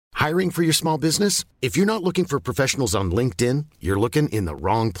Hiring for your small business? If you're not looking for professionals on LinkedIn, you're looking in the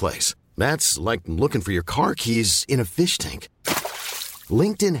wrong place. That's like looking for your car keys in a fish tank.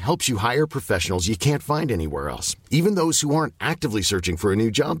 LinkedIn helps you hire professionals you can't find anywhere else, even those who aren't actively searching for a new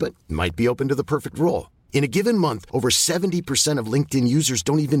job but might be open to the perfect role. In a given month, over 70% of LinkedIn users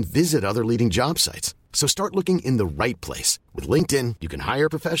don't even visit other leading job sites. So start looking in the right place. With LinkedIn, you can hire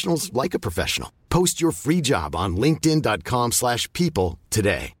professionals like a professional. Post your free job on linkedin.com/people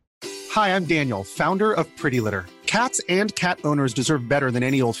today. Hi, I'm Daniel, founder of Pretty Litter. Cats and cat owners deserve better than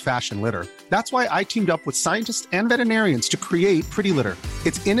any old-fashioned litter. That's why I teamed up with scientists and veterinarians to create Pretty Litter.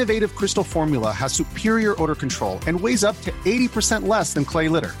 Its innovative crystal formula has superior odor control and weighs up to 80% less than clay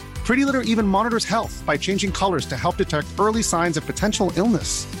litter. Pretty Litter even monitors health by changing colors to help detect early signs of potential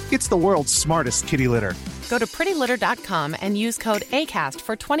illness. It's the world's smartest kitty litter. Go to prettylitter.com and use code ACAST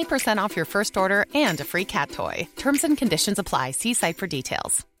for 20% off your first order and a free cat toy. Terms and conditions apply. See site for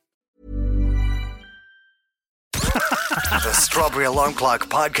details. The Strawberry Alarm Clock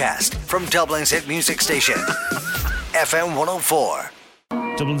Podcast from Dublin's hit music station, FM 104.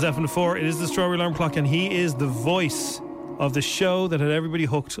 Dublin's FM 104. It is the Strawberry Alarm Clock, and he is the voice of the show that had everybody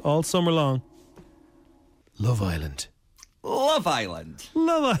hooked all summer long. Love Island. Love Island.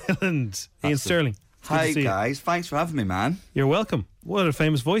 Love Island. Ian Sterling. Hi guys, thanks for having me, man. You're welcome. What a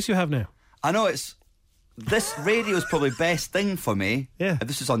famous voice you have now. I know this radio is probably best thing for me. Yeah. If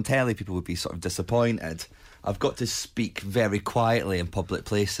this was on telly, people would be sort of disappointed. I've got to speak very quietly in public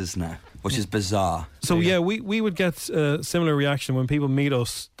places now, which is bizarre. So yeah, we would get a similar reaction when people meet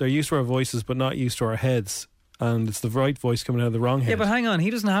us. They're used to our voices but not used to our heads. And it's the right voice coming out of the wrong head. Yeah, but hang on, he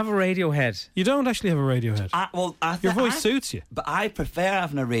doesn't have a radio head. You don't actually have a radio head. Your voice suits you. But I prefer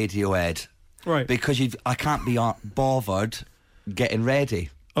having a radio head. Right. Because I can't be bothered getting ready.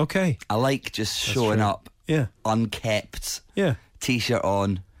 Okay. I like just showing up. Yeah. Unkept. Yeah. T-shirt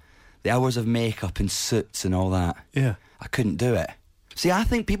on. The hours of makeup and suits and all that. Yeah. I couldn't do it. See, I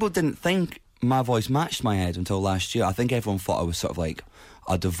think people didn't think my voice matched my head until last year. I think everyone thought I was sort of like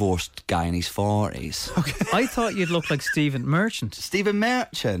a divorced guy in his 40s. Okay. I thought you'd look like Stephen Merchant. Stephen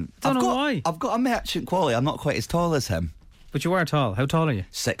Merchant. Don't know why. I've got a Merchant quality. I'm not quite as tall as him. But you are tall. How tall are you?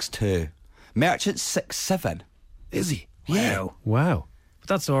 6'2". Merchant's 6'7". Is he? Yeah. Wow. But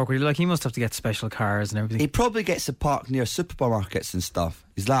that's awkward. Like, he must have to get special cars and everything. He probably gets to park near supermarkets and stuff.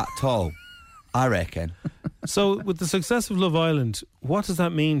 He's that tall, I reckon. So, with the success of Love Island, what does that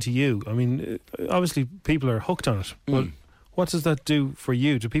mean to you? I mean, obviously people are hooked on it, but what does that do for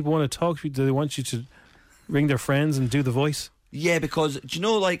you? Do people want to talk to you? Do they want you to ring their friends and do the voice? Yeah, because, do you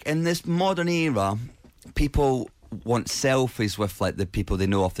know, like, in this modern era, people want selfies with, like, the people they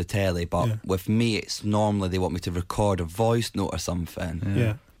know off the telly, but with me, it's normally they want me to record a voice note or something.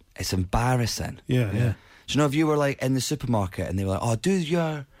 Yeah. It's embarrassing. Yeah. Do you know, if you were, like, in the supermarket and they were like, oh, do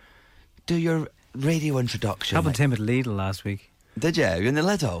your radio introduction. Happened to him at Lidl last week. Did you? You're in the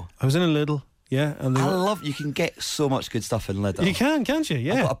Lidl? I was in a Lidl, yeah. And I love, you can get so much good stuff in Lidl. You can, can't you?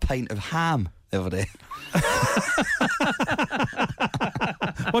 Yeah. I got a pint of ham the other day.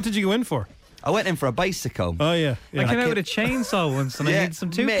 What did you go in for? I went in for a bicycle. Oh, yeah. I came out with a chainsaw once and I needed some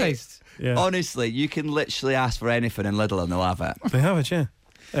toothpaste. Mate, honestly, you can literally ask for anything in Lidl and they'll have it. They have it, yeah.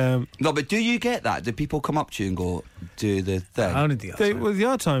 No, but do you get that? Do people come up to you and go, do the thing? Only the odd time. Well, the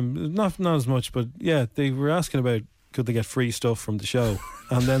odd time, not as much, but yeah, they were asking about could they get free stuff from the show,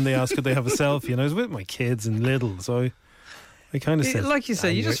 and then they asked could they have a selfie, and I was with my kids in Lidl, so I kind of said, like you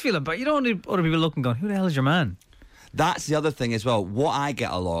say, you just feel it, but you don't need other people looking going, who the hell is your man? That's the other thing as well. What I get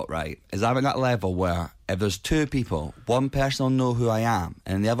a lot, right, is I'm at that level where if there's two people, one person will know who I am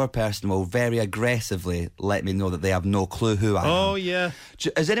and the other person will very aggressively let me know that they have no clue who I am. Oh, yeah.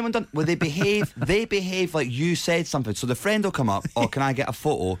 Has anyone done... Well, they behave like you said something. So the friend will come up, oh, can I get a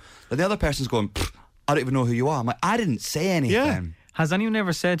photo? And the other person's going, I don't even know who you are. I'm like, I didn't say anything. Yeah. Has anyone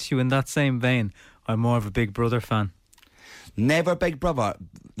ever said to you in that same vein, I'm more of a Big Brother fan? Never Big Brother.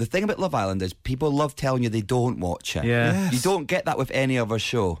 The thing about Love Island is people love telling you they don't watch it. Yeah. Yes. You don't get that with any other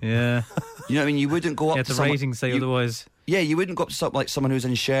show. Yeah. You know what I mean? You wouldn't go up Yeah, to the someone... ratings say otherwise. Yeah, you wouldn't go up to like someone who's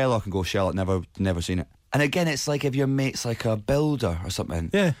in Sherlock and go, Sherlock, never seen it. And again, it's like if your mate's like a builder or something.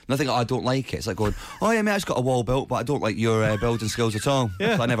 Yeah. Nothing, I don't like it. It's like going, oh yeah, mate, I just got a wall built, but I don't like your building skills at all.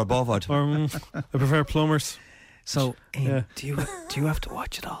 Yeah. So I never bothered. Or I prefer plumbers. So, Ian, Yeah. do you have to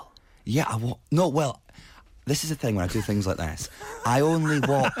watch it all? Yeah, no, well, this is the thing when I do things like this. I only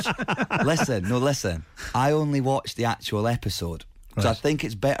watch... Listen. I only watch the actual episode. Because I think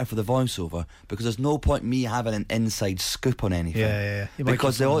it's better for the voiceover, because there's no point me having an inside scoop on anything. Yeah. You might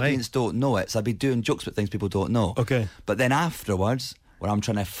Because get the something audience don't know it, so I'd be doing jokes about things people don't know. Okay. But then afterwards, when I'm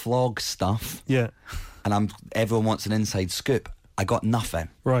trying to flog stuff, Yeah. and everyone wants an inside scoop, I got nothing.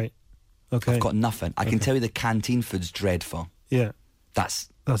 Right. Okay. I've got nothing. I can tell you the canteen food's dreadful. Yeah. That's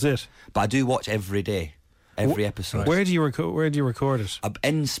it. But I do watch every day, every episode. Where do you record it? I'm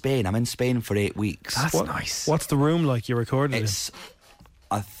in Spain. I'm in Spain for 8 weeks. That's nice. What's the room like you recorded in? It's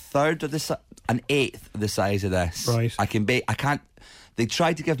a third of an eighth of the size of this. Right. I can't. They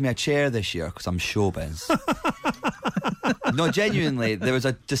tried to give me a chair this year because I'm showbiz. No, genuinely, there was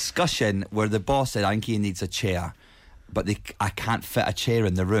a discussion where the boss said, I think he needs a chair, but I can't fit a chair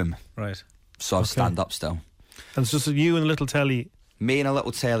in the room. Right. So I'll stand up still. And it's just you and a little telly. Me and a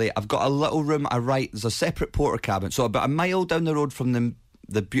little telly. I've got a little room I write. There's a separate porter cabin. So about a mile down the road from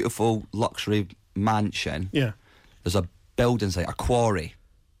the beautiful luxury mansion, Yeah. there's a building site, a quarry.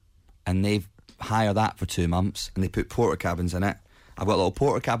 And they hire that for 2 months and they put porter cabins in it. I've got a little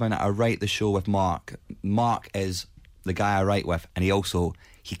porter cabin that I write the show with Mark. Mark is the guy I write with, and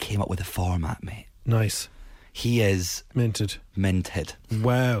he came up with a format, mate. Nice. He is Minted.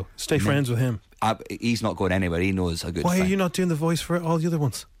 Wow. Stay friends with him. He's not going anywhere. He knows a good Why thing. are you not doing the voice for all the other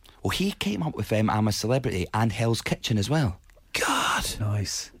ones? Well, he came up with I'm a Celebrity and Hell's Kitchen as well. God.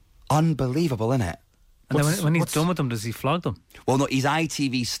 Nice. Unbelievable, innit? And then when he's done with them, does he flog them? Well, no, he's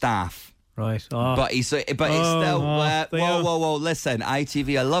ITV staff. Right. Oh. But it's still whoa, listen,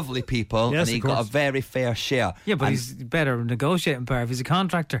 ITV are lovely people, Yes, and he of got a course. very fair share. Yeah, but And- he's better negotiating power if he's a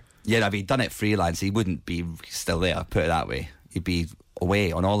contractor. Yeah, if he'd done it freelance, he wouldn't be still there, put it that way. He'd be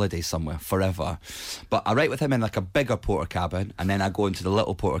away on holiday somewhere forever. But I write with him in like a bigger porter cabin, and then I go into the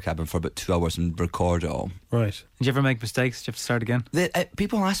little porter cabin for about 2 hours and record it all. Right. Did you ever make mistakes? Did you have to start again?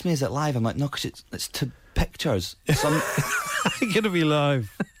 People ask me, is it live? I'm like, no, because it's to pictures. Some You're going to be live.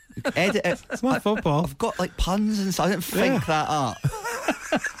 edit it. It's not football. I've got like puns and stuff. I didn't think that up.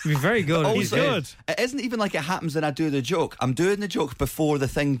 He'd be very good. Also, He's good. It isn't even like it happens and I do the joke. I'm doing the joke before the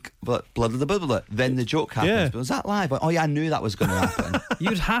thing, blah, blah, blah, blah, blah, then the joke happens. Yeah. But was that live? Oh yeah, I knew that was going to happen.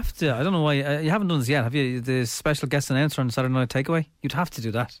 You'd have to. I don't know why you haven't done this yet, have you? The special guest announcer on Saturday Night Takeaway. You'd have to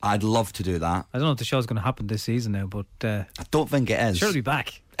do that. I'd love to do that. I don't know if the show's going to happen this season now, but I don't think it is. sure it'll be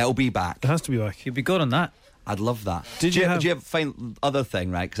back. It'll be back. It has to be back. You'd be good on that. I'd love that. Did you have- do you ever find other thing,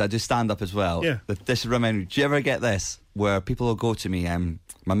 right? Because I do stand up as well. Yeah. This reminds me. Do you ever get this where people will go to me?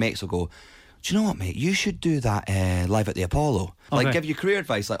 My mates will go, do you know what, mate? You should do that live at the Apollo. Like, Okay. give you career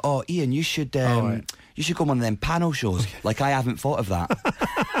advice. Like, oh, Ian, you should you should go on one of them panel shows. Like, I haven't thought of that.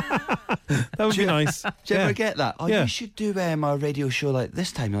 That would be nice. Do you ever get that? Oh, Yeah. you should do a radio show like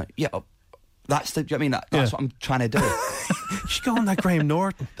this time. Like, yeah, that's the. Do you know what I mean? That's Yeah. what I'm trying to do. You should go on that Graham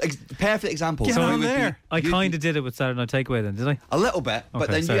Norton. Perfect example. Get So on it would be- there. I kind of did it with Saturday Night Takeaway then, did I? a little bit, but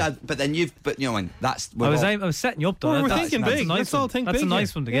Okay, then sorry. you know, that's. I was setting you up though. Well, we're That's thinking a big. nice Let's one. all think That's big a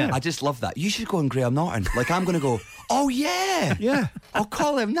nice here. one to get. Yeah. I just love that. You should go on Graham Norton. Like, I'm going to go, oh yeah, Yeah. I'll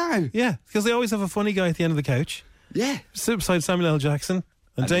call him now. Yeah. Because they always have a funny guy at the end of the couch. Yeah, Sit beside Samuel L. Jackson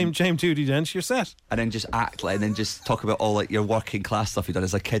and James Judi Dench. You're set. and then just act like, and then just talk about all like your working class stuff you've done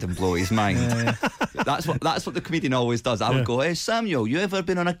as a kid and blow his mind. That's what the comedian always does. I would go, hey Samuel, you ever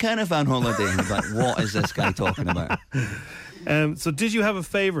been on a caravan holiday? And he's like, what is this guy talking about? So did you have a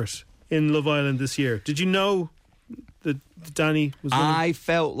favourite in Love Island this year? Did you know that Danny was winning? I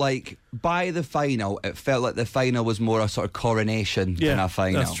felt like by the final, it felt like the final was more a sort of coronation than a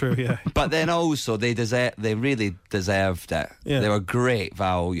final. that's true, yeah. But then also they really deserved it. Yeah. They were great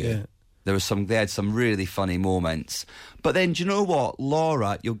value. Yeah. They had some really funny moments. But then, do you know what,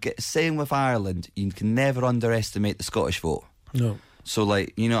 Laura? You'll get same with Ireland. You can never underestimate the Scottish vote. No. So,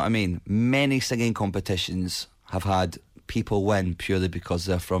 like, you know what I mean? Many singing competitions have had people win purely because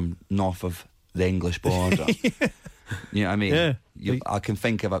they're from north of the English border. You know what I mean? Yeah. I can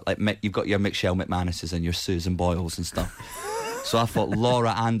think of it, like, you've got your Michelle McManuses and your Susan Boyles and stuff. So I thought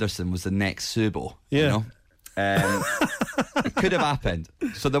Laura Anderson was the next Subo. Yeah. You know? It could have happened.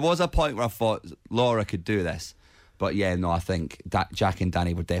 So there was a point where I thought Laura could do this. But yeah, no, I think Jack and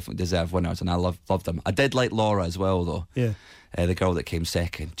Danny would definitely deserve winners, and I loved them. I did like Laura as well, though. Yeah. The girl that came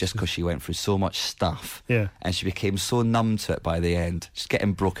second, just because she went through so much stuff. Yeah. And she became so numb to it by the end, just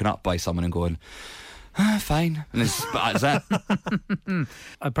getting broken up by someone and going, fine. And that's it.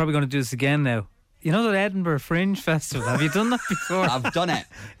 I'm probably going to do this again now. You know that Edinburgh Fringe Festival? Have you done that before? I've done it.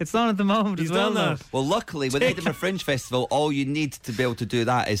 It's on at the moment He's as well. done that. though. Well, luckily, with Edinburgh Fringe Festival, all you need to be able to do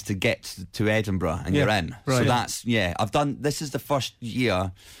that is to get to Edinburgh and you're in. So Right. that's, I've done, this is the first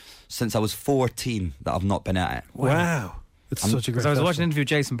year since I was 14 that I've not been at it. Wow. It's such a great Because I was watching an festival. interview with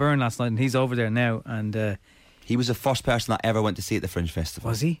Jason Byrne last night, and he's over there now, and He was the first person I ever went to see at the Fringe Festival.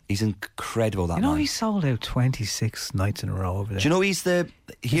 Was he? He's incredible, that You know, man. he sold out 26 nights in a row over there. Do you know he's the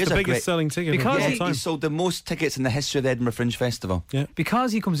biggest selling ticket Because of all he- time. He sold the most tickets in the history of the Edinburgh Fringe Festival. Yeah.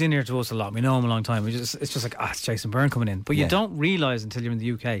 Because he comes in here to us a lot. We know him a long time. It's just like, it's Jason Byrne coming in. But you Yeah. don't realise until you're in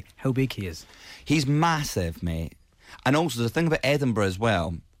the UK how big he is. He's massive, mate. And also, the thing about Edinburgh as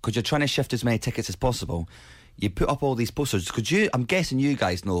well, because you're trying to shift as many tickets as possible, you put up all these posters. Because I'm guessing you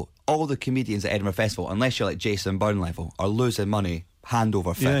guys know, all the comedians at Edinburgh Festival, unless you're like Jason Byrne level, are losing money hand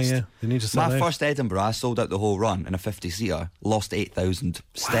over fist. Yeah. They need to sell My out. first Edinburgh, I sold out the whole run in a 50-seater, lost 8,000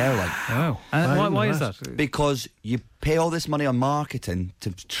 sterling. Wow. I And didn't why know is that. that? Because you pay all this money on marketing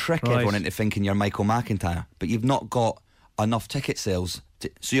to trick Right. everyone into thinking you're Michael McIntyre, but you've not got enough ticket sales.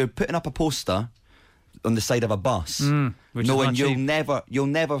 So you're putting up a poster on the side of a bus, which is knowing not cheap. you'll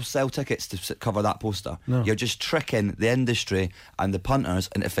never sell tickets to cover that poster. No. You're just tricking the industry and the punters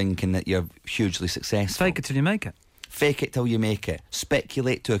into thinking that you're hugely successful. Fake it till you make it. Fake it till you make it.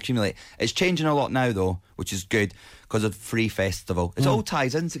 Speculate to accumulate. It's changing a lot now, though, which is good because of Free Festival. It all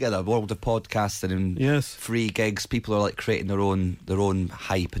ties in together. World of podcasting and Yes. free gigs. People are like creating their own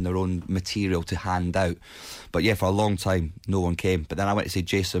hype and their own material to hand out. But yeah, for a long time, no one came. But then I went to see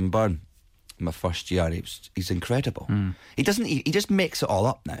Jason Byrne in my first year. And he's incredible. He just makes it all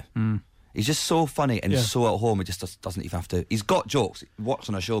up now. He's just so funny and Yeah. so at home. He just doesn't even have to. He's got jokes. He works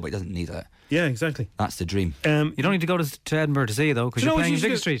on a show, but he doesn't need it. Yeah, exactly. That's the dream. You don't need to go to Edinburgh to see it, though, because you're playing in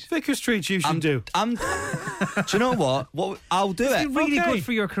Vicar Street. Vicar Street you should do. Do you know what? I'll do it. It's really Okay. good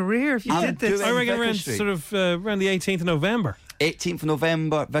for your career if you I'll did do this. it. I reckon Vicar around Street. sort of around the 18th of November. 18th of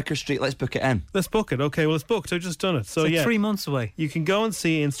November, Vicar Street. Let's book it in. Let's book it. Okay, well, it's booked. I've just done it. So It's like yeah, 3 months away. you can go and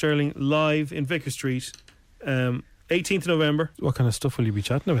see Ian Sterling live in Vicar Street, 18th of November. What kind of stuff will you be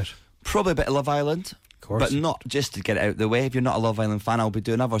chatting about? Probably a bit of Love Island. Of course. But not just to get it out of the way. If you're not a Love Island fan, I'll be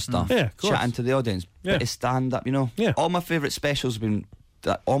doing other stuff. Yeah, of course. Chatting to the audience. Yeah. Bit of stand-up, you know. Yeah. All my favourite specials have been...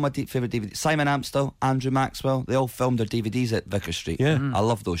 All my favourite DVDs. Simon Amstel, Andrew Maxwell, they all filmed their DVDs at Vicar Street. Yeah. I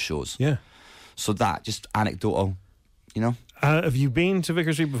love those shows. Yeah. So that, just anecdotal, you know. Have you been to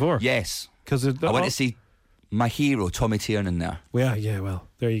Vicar Street before? Yes. Because I went to see my hero, Tommy Tiernan, there. Yeah, well,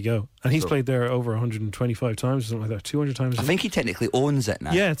 there you go. And he's played there over 125 times or something like that, 200 times. I think he technically owns it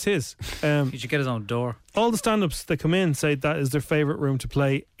now. Yeah, it's his. You should get his own door. All the stand-ups that come in say that is their favourite room to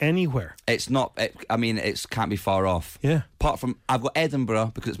play anywhere. It's not. It can't be far off. Yeah. Apart from, I've got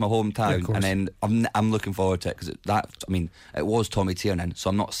Edinburgh because it's my Yeah, hometown, of course. and then I'm looking forward to it because it was Tommy Tiernan, so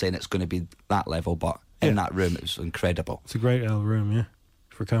I'm not saying it's going to be that level, but in that room it was incredible. It's a great L room, yeah,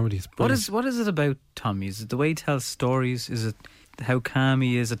 for comedy. It's What brilliant. is it about Tommy? Is it the way he tells stories? Is it how calm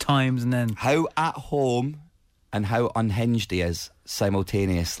he is at times and then... How at home and how unhinged he is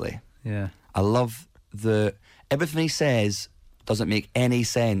simultaneously. Yeah. I love everything he says doesn't make any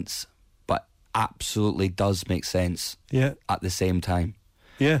sense, but absolutely does make sense. Yeah. At the same time.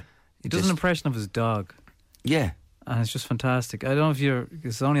 Yeah. He does an impression of his dog. Yeah. And it's just fantastic. I don't know if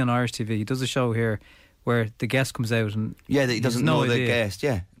it's only on Irish TV. He does a show here where the guest comes out and Yeah, that he doesn't has no know the idea. guest.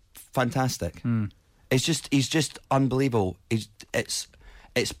 Yeah, fantastic. He's just unbelievable. It's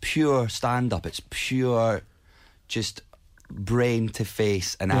pure stand up. It's pure, just brain to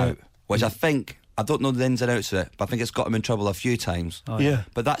face and out. Which I don't know the ins and outs of it, but I think it's got him in trouble a few times. Oh, yeah.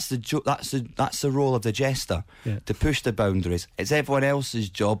 But that's the role of the jester, Yeah. to push the boundaries. It's everyone else's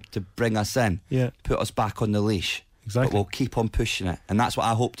job to bring us in, put us back on the leash. Exactly. But we'll keep on pushing it, and that's what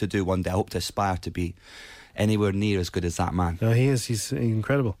I hope to do one day. I hope to aspire to be anywhere near as good as that man. No, he is. He's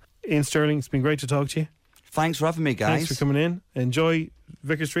incredible. Ian Sterling, it's been great to talk to you. Thanks for having me, guys. Thanks for coming in. Enjoy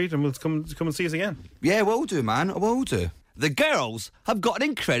Vicar Street, and we'll come and see us again. Yeah, will do, man. Will do. The girls have got an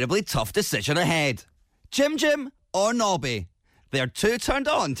incredibly tough decision ahead. Jim or Nobby? They're too turned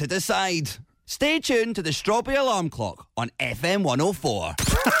on to decide. Stay tuned to the Strawberry Alarm Clock on FM 104.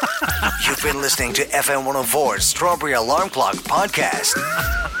 You've been listening to FM 104's Strawberry Alarm Clock podcast.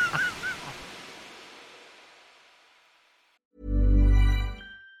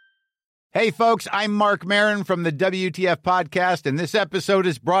 Hey folks, I'm Mark Maron from the WTF Podcast, and this episode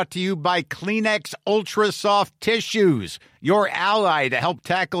is brought to you by Kleenex Ultra Soft Tissues, your ally to help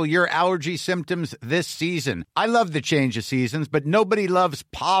tackle your allergy symptoms this season. I love the change of seasons, but nobody loves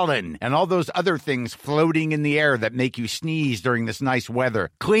pollen and all those other things floating in the air that make you sneeze during this nice weather.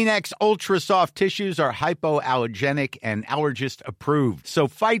 Kleenex Ultra Soft Tissues are hypoallergenic and allergist approved, so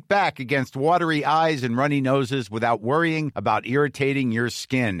fight back against watery eyes and runny noses without worrying about irritating your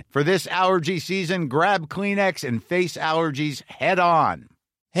skin. For this allergy season, grab Kleenex and face allergies head on.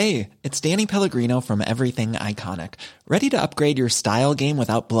 Hey, it's Danny Pellegrino from Everything Iconic. Ready to upgrade your style game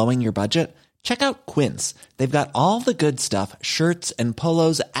without blowing your budget? Check out Quince. They've got all the good stuff, shirts and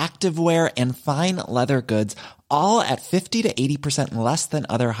polos, activewear, and fine leather goods, all at 50 to 80% less than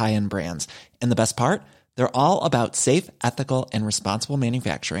other high-end brands. And the best part? They're all about safe, ethical, and responsible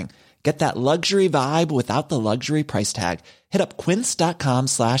manufacturing. Get that luxury vibe without the luxury price tag. Hit up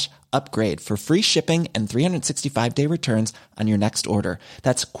quince.com/upgrade for free shipping and 365-day returns on your next order.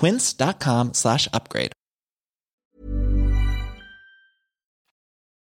 That's quince.com/upgrade.